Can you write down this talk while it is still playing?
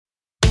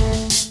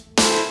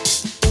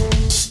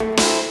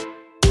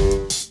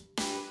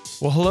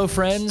Well, hello,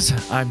 friends.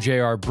 I'm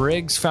J.R.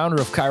 Briggs,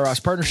 founder of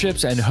Kairos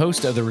Partnerships and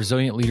host of the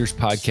Resilient Leaders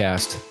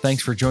Podcast.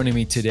 Thanks for joining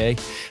me today.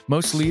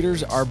 Most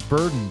leaders are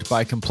burdened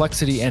by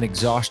complexity and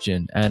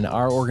exhaustion, and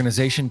our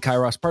organization,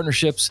 Kairos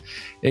Partnerships,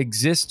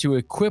 exists to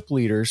equip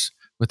leaders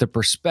with the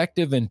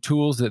perspective and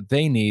tools that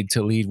they need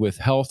to lead with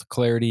health,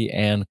 clarity,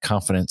 and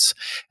confidence.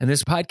 And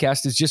this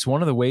podcast is just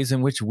one of the ways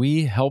in which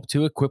we help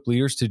to equip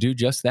leaders to do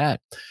just that.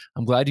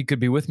 I'm glad you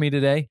could be with me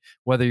today,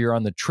 whether you're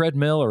on the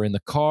treadmill or in the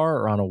car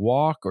or on a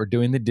walk or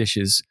doing the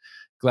dishes.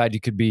 Glad you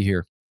could be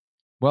here.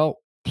 Well,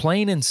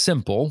 plain and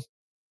simple,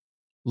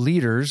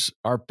 leaders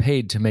are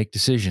paid to make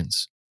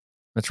decisions.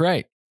 That's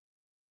right.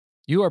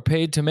 You are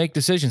paid to make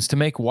decisions, to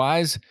make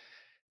wise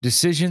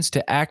decisions,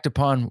 to act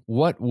upon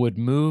what would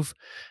move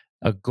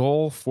a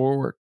goal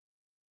forward.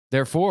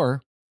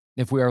 Therefore,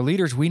 if we are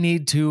leaders, we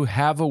need to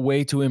have a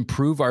way to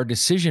improve our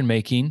decision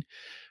making,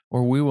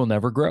 or we will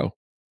never grow.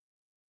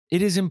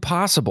 It is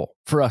impossible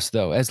for us,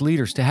 though, as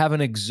leaders, to have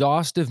an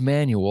exhaustive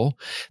manual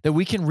that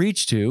we can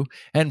reach to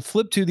and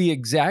flip to the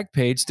exact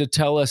page to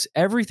tell us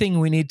everything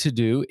we need to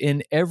do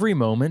in every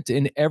moment,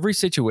 in every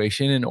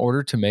situation, in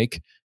order to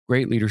make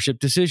great leadership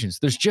decisions.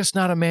 There's just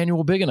not a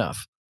manual big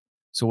enough.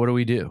 So what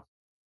do?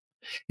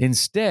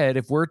 Instead,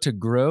 if we're to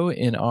grow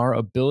in our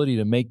ability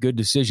to make good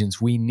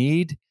decisions, we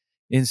need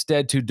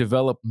instead to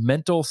develop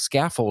mental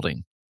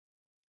scaffolding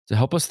to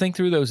help us think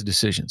through those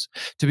decisions.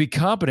 To be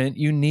competent,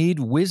 you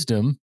need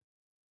wisdom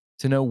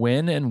to know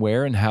when and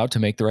where and how to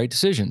make the right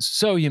decisions.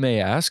 So you may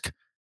ask,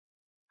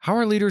 how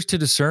are leaders to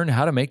discern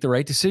how to make the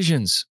right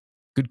decisions?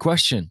 Good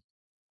question.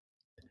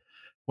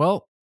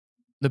 Well,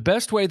 the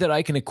best way that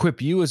I can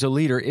equip you as a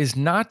leader is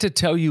not to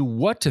tell you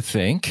what to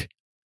think,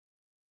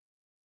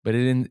 but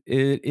it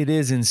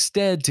is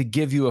instead to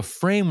give you a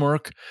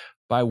framework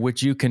by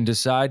which you can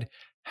decide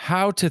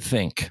how to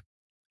think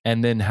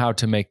and then how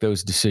to make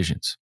those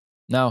decisions.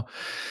 Now,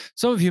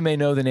 some of you may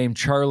know the name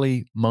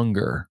Charlie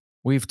Munger.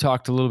 We've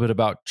talked a little bit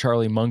about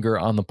Charlie Munger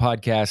on the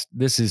podcast.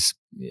 This is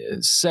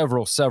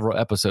several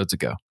episodes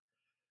ago.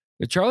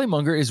 But Charlie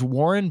Munger is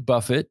Warren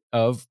Buffett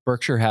of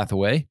Berkshire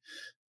Hathaway,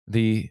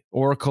 the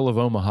Oracle of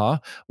Omaha,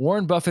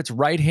 Warren Buffett's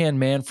right-hand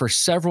man for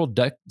several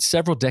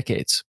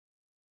decades.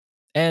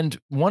 And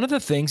one of the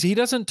things, he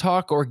doesn't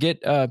talk or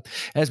get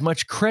as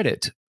much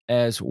credit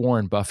as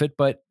Warren Buffett,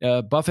 but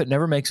Buffett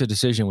never makes a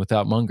decision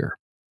without Munger.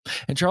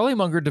 And Charlie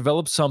Munger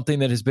developed something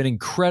that has been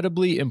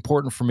incredibly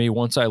important for me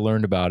once I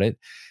learned about it.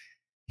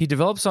 He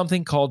developed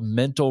something called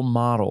mental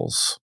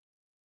models.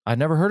 I'd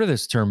never heard of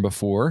this term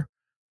before,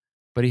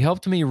 but he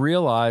helped me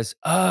realize,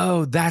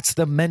 oh, that's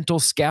the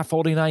mental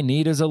scaffolding I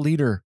need as a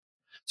leader.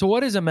 So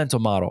what is a mental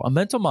model? A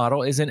mental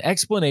model is an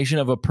explanation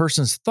of a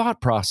person's thought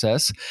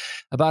process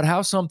about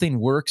how something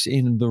works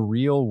in the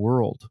real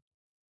world.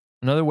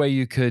 Another way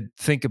you could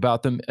think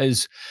about them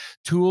is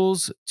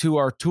tools to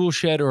our tool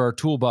shed or our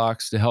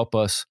toolbox to help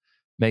us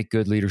make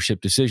good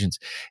leadership decisions.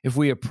 If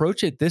we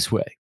approach it this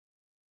way,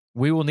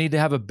 we will need to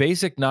have a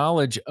basic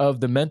knowledge of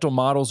the mental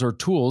models or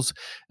tools,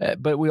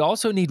 but we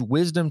also need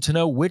wisdom to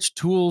know which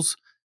tools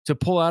to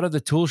pull out of the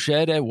tool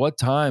shed at what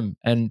time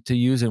and to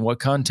use in what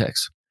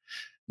context.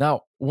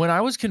 Now, when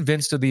I was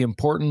convinced of the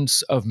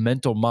importance of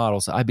mental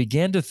models, I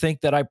began to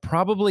think that I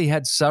probably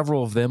had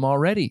several of them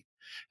already.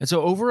 And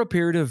so over a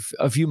period of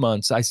a few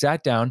months, I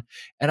sat down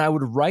and I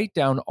would write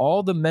down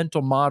all the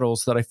mental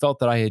models that I felt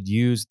that I had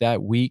used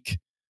that week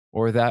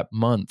or that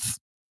month.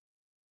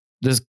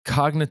 This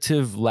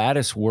cognitive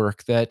lattice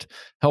work that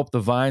helped the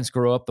vines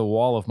grow up the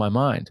wall of my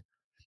mind.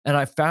 And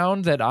I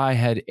found that I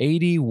had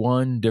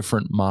 81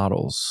 different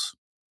models.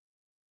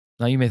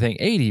 Now you may think,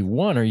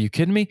 81, are you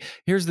kidding me?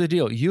 Here's the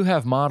deal. You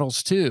have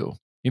models too.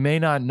 You may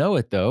not know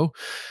it though.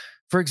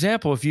 For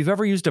example, if you've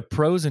ever used a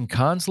pros and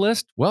cons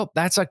list, well,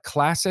 that's a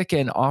classic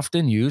and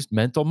often used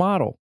mental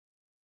model.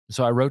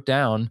 So I wrote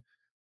down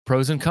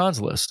pros and cons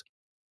list.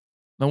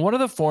 Now, one of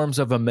the forms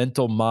of a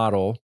mental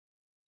model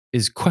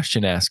is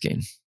question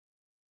asking.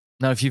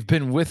 Now, if you've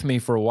been with me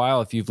for a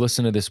while, if you've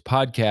listened to this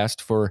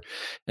podcast for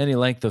any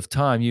length of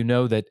time, you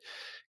know that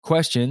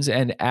questions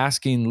and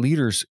asking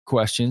leaders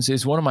questions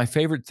is one of my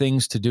favorite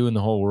things to do in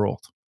the whole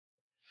world.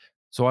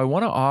 So I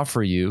want to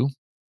offer you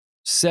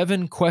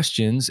 7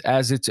 questions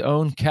as its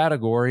own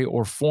category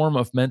or form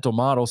of mental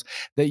models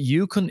that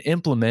you can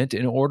implement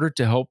in order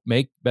to help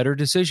make better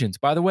decisions.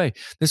 By the way,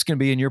 this can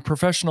be in your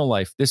professional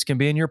life. This can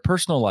be in your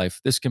personal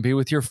life. This can be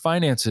with your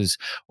finances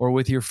or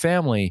with your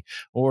family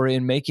or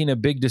in making a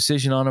big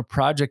decision on a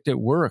project at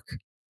work.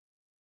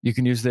 You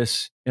can use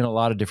this in a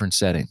lot of different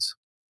settings.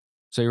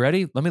 So you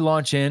ready? Let me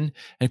launch in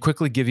and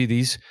quickly give you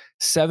these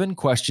 7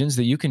 questions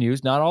that you can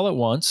use, not all at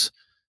once,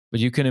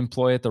 but you can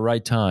employ at the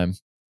right time.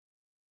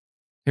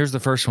 Here's the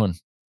first one.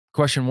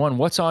 Question 1,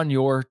 what's on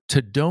your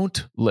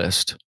to-don't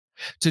list?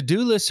 To-do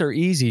lists are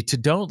easy.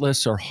 To-don't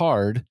lists are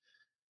hard.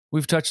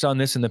 We've touched on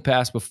this in the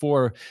past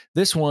before.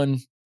 This one,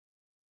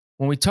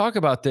 when we talk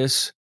about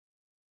this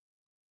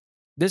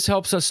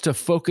helps us to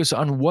focus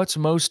on what's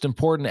most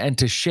important and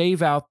to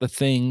shave out the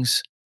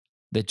things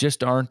that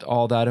just aren't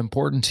all that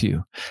important to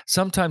you.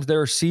 Sometimes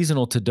there are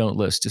seasonal to don't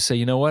lists to say,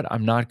 you know what,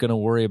 I'm not going to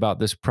worry about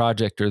this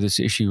project or this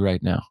issue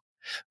right now.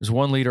 There's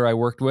one leader I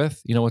worked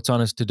with, you know what's on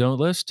his to don't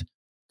list?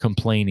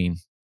 Complaining.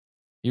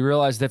 He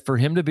realized that for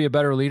him to be a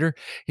better leader,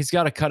 he's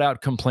got to cut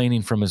out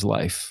complaining from his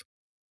life.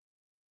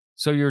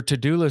 So your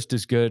to-do list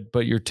is good,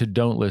 but your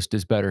to-don't list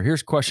is better.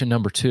 Here's question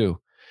number 2.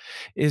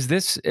 Is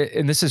this,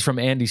 and this is from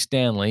Andy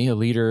Stanley, a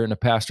leader and a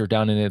pastor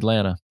down in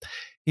Atlanta.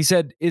 He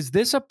said, is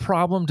this a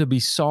problem to be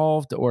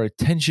solved or a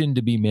tension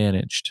to be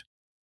managed?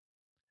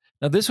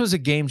 Now, this was a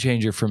game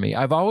changer for me.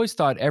 I've always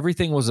thought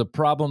everything was a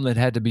problem that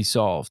had to be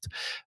solved.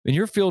 In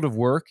your field of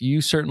work, you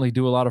certainly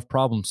do a lot of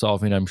problem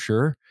solving, I'm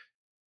sure.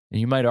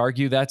 And you might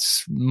argue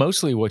that's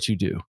mostly what you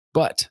do.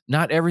 But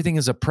not everything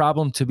is a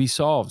problem to be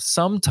solved.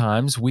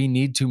 Sometimes we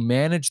need to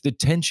manage the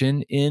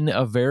tension in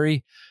a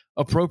very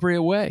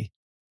appropriate way.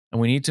 And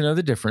we need to know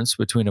the difference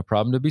between a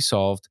problem to be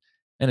solved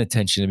and a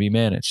tension to be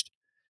managed.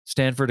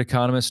 Stanford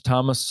economist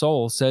Thomas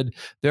Sowell said,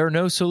 there are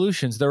no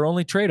solutions, there are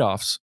only trade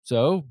offs.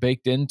 So,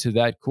 baked into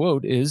that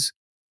quote is,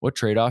 what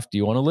trade off do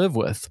you want to live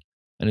with?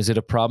 And is it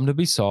a problem to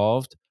be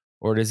solved,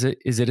 or is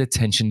it a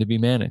tension to be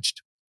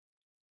managed?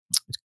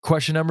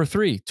 Question number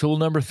 3, tool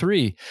number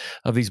 3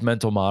 of these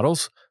mental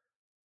models.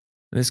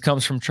 This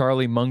comes from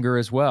Charlie Munger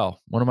as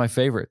well, one of my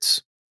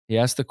favorites. He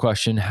asked the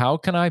question, how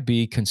can I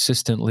be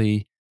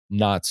consistently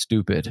not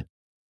stupid?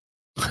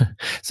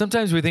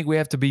 Sometimes we think we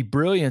have to be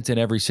brilliant in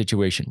every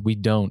situation. We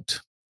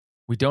don't.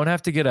 We don't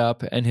have to get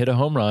up and hit a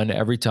home run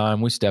every time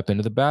we step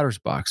into the batter's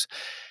box.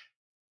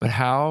 But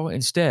how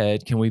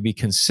instead can we be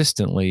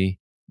consistently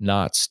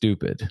not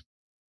stupid?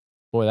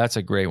 Boy, that's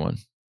a great one.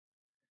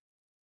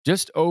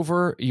 Just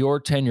over your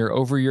tenure,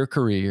 over your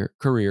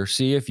career,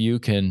 see if you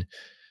can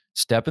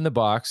step in the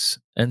box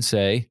and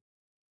say,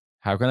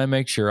 how can I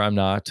make sure I'm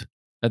not,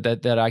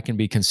 that I can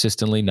be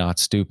consistently not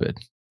stupid?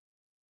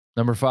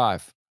 Number 4,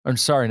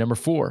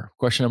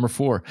 question number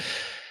 4.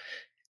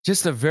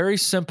 Just a very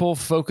simple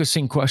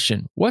focusing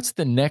question. What's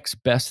the next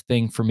best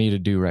thing for me to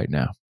do right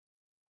now?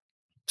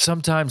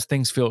 Sometimes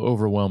things feel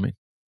overwhelming,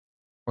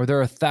 or there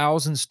are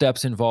 1,000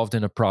 steps involved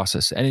in a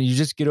process, and you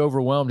just get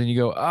overwhelmed and you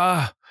go,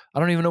 I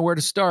don't even know where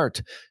to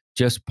start.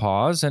 Just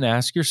pause and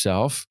ask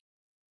yourself,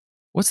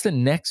 what's the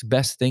next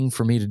best thing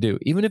for me to do?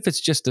 Even if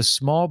it's just a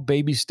small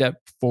baby step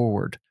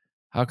forward,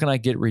 how can I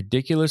get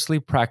ridiculously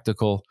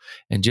practical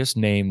and just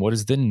name what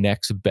is the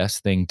next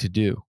best thing to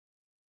do?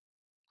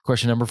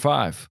 Question number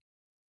 5.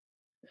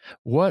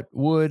 What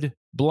would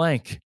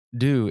blank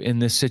do in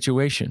this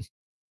situation?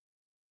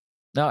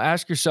 Now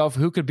ask yourself,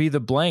 who could be the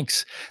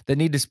blanks that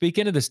need to speak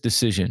into this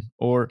decision?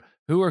 Or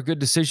who are good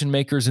decision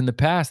makers in the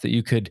past that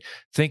you could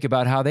think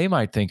about how they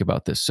might think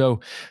about this?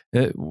 So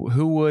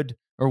who would,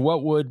 or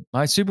what would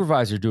my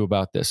supervisor do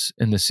about this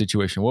in this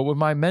situation? What would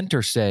my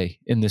mentor say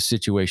in this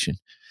situation?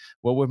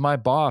 What would my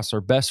boss or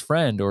best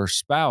friend or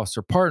spouse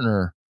or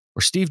partner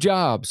or Steve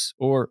Jobs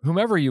or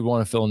whomever you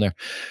want to fill in there?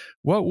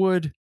 What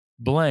would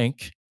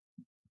blank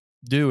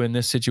do in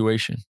this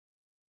situation?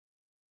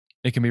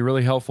 It can be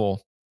really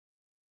helpful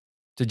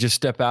to just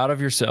step out of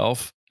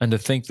yourself and to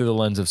think through the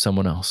lens of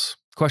someone else.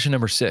 Question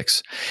number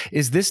 6.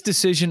 Is this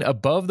decision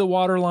above the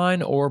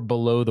waterline or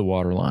below the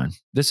waterline?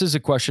 This is a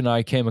question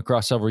I came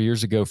across several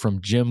years ago from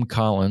Jim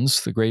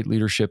Collins, the great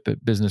leadership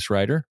business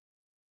writer.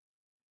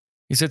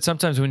 He said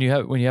sometimes when you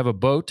have a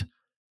boat,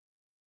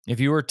 if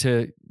you were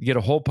to get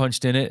a hole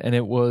punched in it and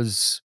it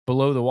was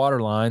below the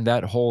waterline,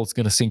 that hole is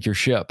going to sink your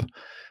ship.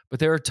 But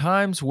there are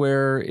times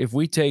where if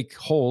we take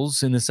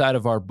holes in the side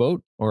of our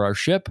boat or our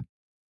ship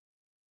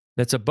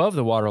that's above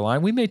the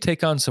waterline, we may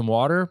take on some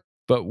water,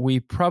 but we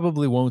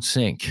probably won't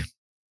sink.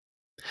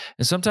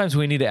 And sometimes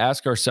we need to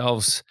ask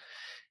ourselves,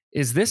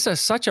 is this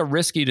such a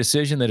risky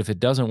decision that if it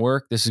doesn't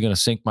work, this is going to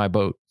sink my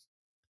boat?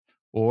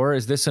 Or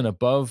is this an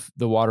above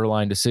the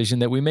waterline decision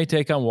that we may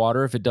take on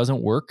water if it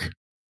doesn't work,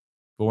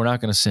 but we're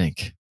not going to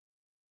sink?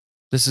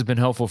 This has been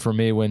helpful for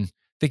me when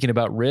thinking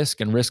about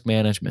risk and risk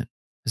management.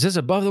 Is this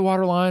above the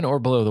waterline or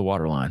below the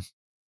waterline?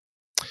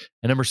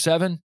 And number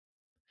 7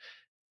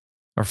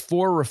 are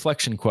 4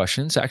 reflection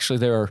questions. Actually,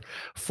 there are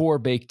 4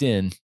 baked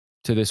in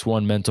to this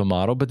one mental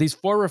model, but these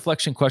 4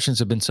 reflection questions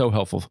have been so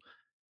helpful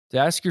to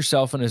ask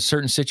yourself in a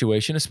certain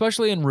situation,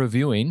 especially in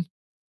reviewing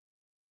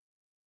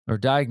or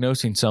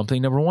diagnosing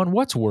something. Number 1,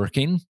 what's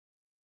working?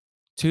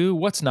 2,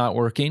 what's not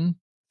working?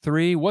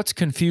 3, what's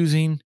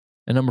confusing?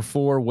 And number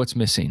 4, what's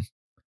missing?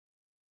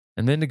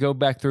 And then to go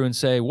back through and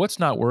say, what's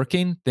not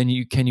working?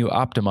 Then can you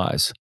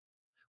optimize?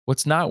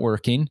 What's not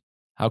working?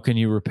 How can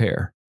you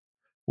repair?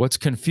 What's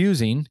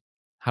confusing?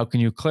 How can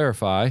you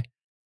clarify? And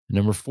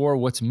number 4,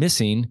 what's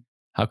missing?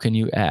 How can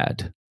you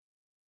add?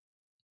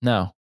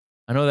 Now,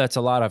 I know that's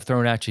a lot I've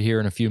thrown at you here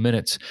in a few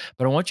minutes,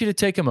 but I want you to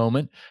take a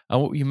moment.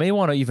 You may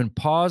want to even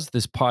pause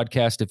this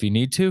podcast if you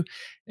need to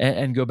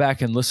and go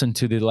back and listen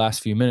to the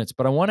last few minutes.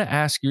 But I want to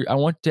ask you,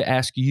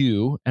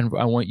 and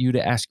I want you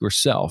to ask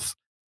yourself,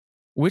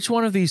 which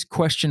one of these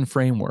question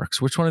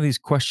frameworks, which one of these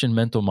question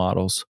mental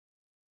models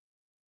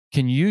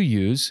can you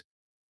use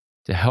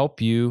to help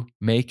you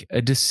make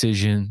a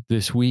decision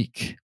this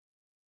week?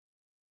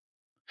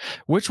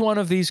 Which one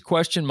of these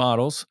question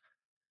models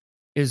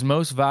is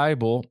most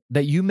valuable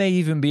that you may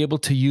even be able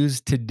to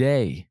use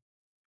today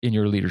in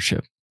your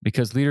leadership?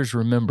 Because leaders,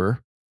 remember,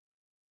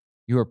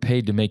 you are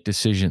paid to make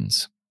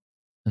decisions.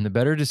 And the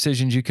better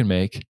decisions you can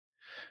make,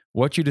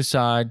 what you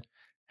decide,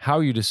 how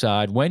you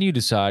decide, when you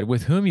decide,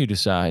 with whom you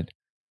decide,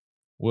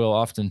 will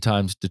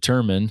oftentimes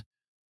determine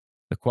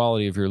the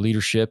quality of your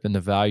leadership and the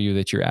value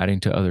that you're adding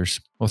to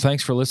others. Well,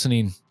 thanks for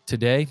listening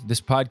today.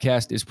 This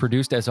podcast is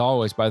produced, as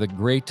always, by the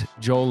great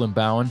Joel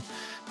Limbowen,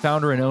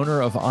 founder and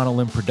owner of On a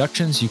Limb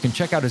Productions. You can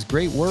check out his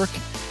great work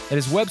at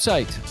his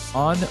website,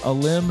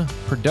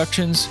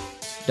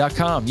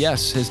 onalimbproductions.com.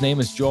 Yes, his name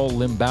is Joel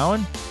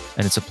Limbowen,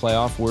 and it's a play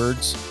on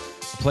words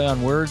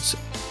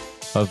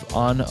of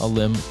On a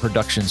Limb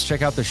Productions.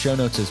 Check out the show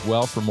notes as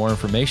well for more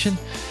information.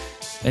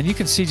 And you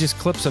can see just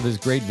clips of his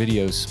great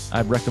videos.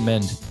 I'd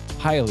recommend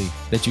highly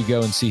that you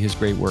go and see his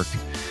great work.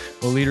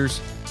 Well,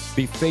 leaders,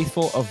 be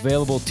faithful,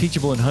 available,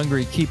 teachable, and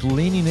hungry. Keep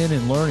leaning in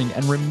and learning.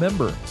 And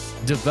remember,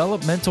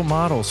 develop mental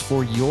models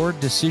for your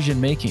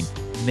decision-making.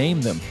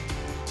 Name them.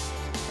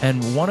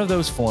 And one of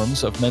those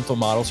forms of mental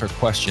models are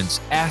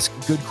questions. Ask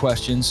good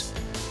questions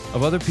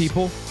of other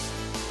people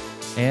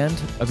and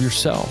of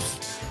yourself.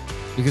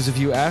 Because if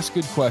you ask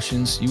good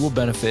questions, you will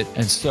benefit,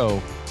 and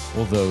so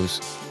will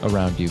those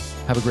around you.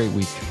 Have a great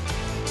week.